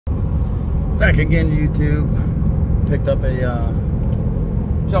Back again, YouTube. Picked up a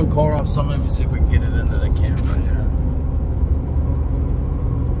junk car off someone. Let me see if we can get it into the camera here.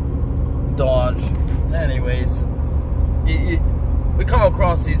 Dodge. Anyways, we come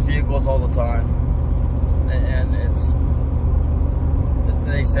across these vehicles all the time, and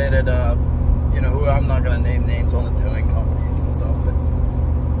they say that you know, I'm not gonna name names on the towing companies and stuff, but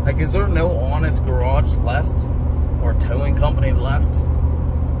like, is there no honest garage left or towing company left?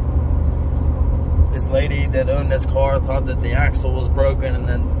 This lady that owned this car thought that the axle was broken, and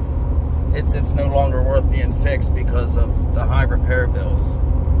then it's no longer worth being fixed because of the high repair bills.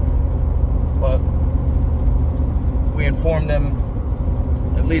 But we informed them,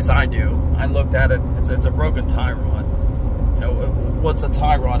 at least I do. I looked at it. It's a broken tie rod. You know, what's a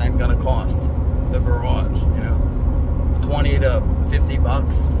tie rod ain't gonna cost the garage? You know, 20 to 50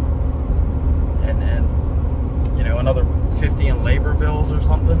 bucks, and you know, another 50 in labor bills or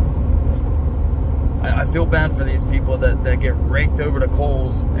something. I feel bad for these people that get raked over the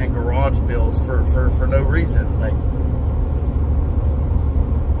coals and garage bills for no reason. Like,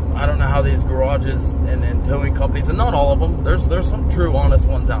 I don't know how these garages and towing companies, and not all of them, there's some true honest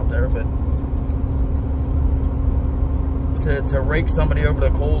ones out there, but to rake somebody over the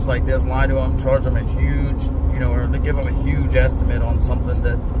coals like this, lie to them, charge them a huge, you know, or to give them a huge estimate on something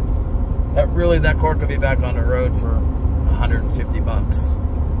that really, that car could be back on the road for 150 bucks.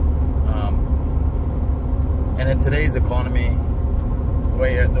 And in today's economy,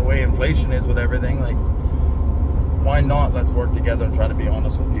 the way inflation is with everything, like, why not? Let's work together and try to be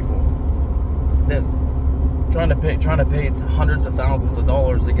honest with people. That trying to pay hundreds of thousands of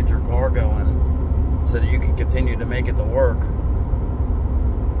dollars to get your car going so that you can continue to make it to work.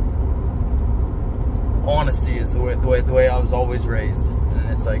 Honesty is the way I was always raised,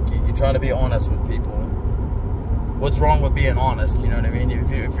 and it's like, you try to be honest with people. What's wrong with being honest? You know what I mean?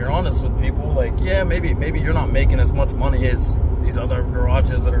 If you're honest with people, like, yeah, maybe you're not making as much money as these other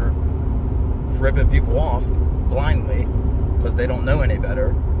garages that are ripping people off blindly because they don't know any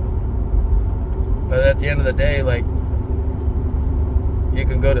better. But at the end of the day, like, you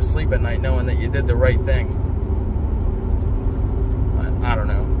can go to sleep at night knowing that you did the right thing. I don't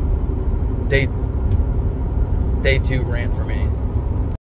know. Day 2 rant for me.